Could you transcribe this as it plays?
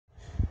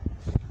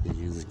The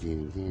usual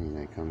kitty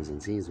that comes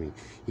and sees me.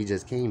 He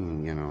just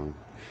came, you know.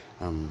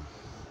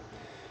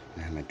 I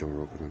had my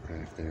door open a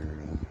crack there,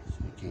 so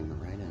he came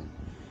right in.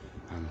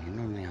 He's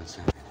normally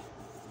outside.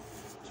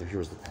 So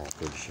here's the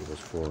package. It was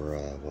for,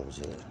 what was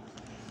it?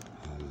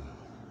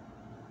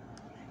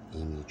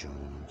 Amy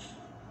Jones,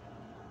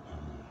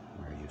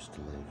 where I used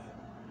to live.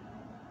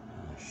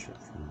 Ship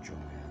from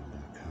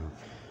Joanne.com.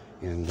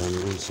 And on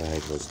the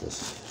inside was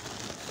this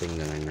thing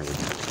that I never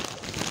got.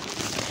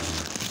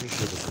 Pretty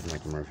sure this is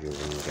Mike Murphy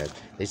over on the guide.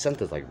 They sent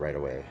this like right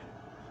away.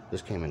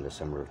 This came in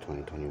December of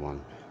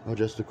 2021. Oh,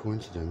 just a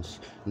coincidence.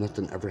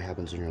 Nothing ever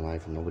happens in your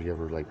life and nobody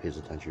ever like pays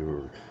attention to you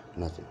or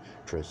nothing.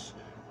 Tris.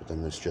 But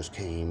then this just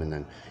came, and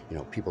then, you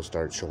know, people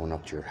start showing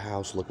up to your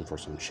house looking for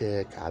some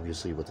chick,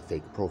 obviously with a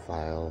fake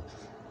profile,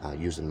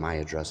 using my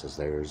address as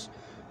theirs.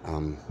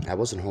 I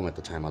wasn't home at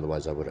the time,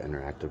 otherwise I would have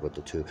interacted with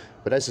the two.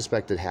 But I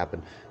suspect it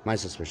happened. My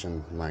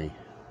suspicion, my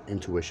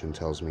intuition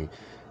tells me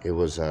it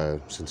was,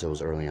 since it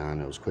was early on,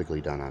 it was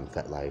quickly done on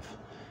FetLife.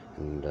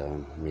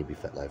 And maybe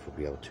FetLife will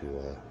be able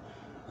to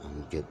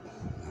get,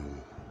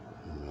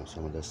 you know,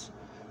 some of this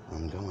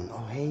going.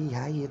 Oh, hey,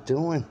 how you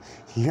doing?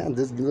 Yeah,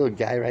 this little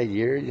guy right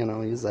here, you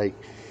know, he's like,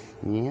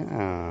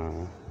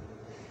 yeah,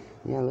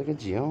 look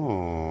at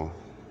you.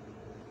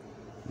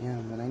 Yeah,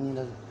 but I need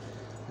to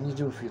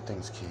do a few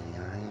things, Kitty,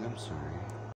 alright? I'm sorry.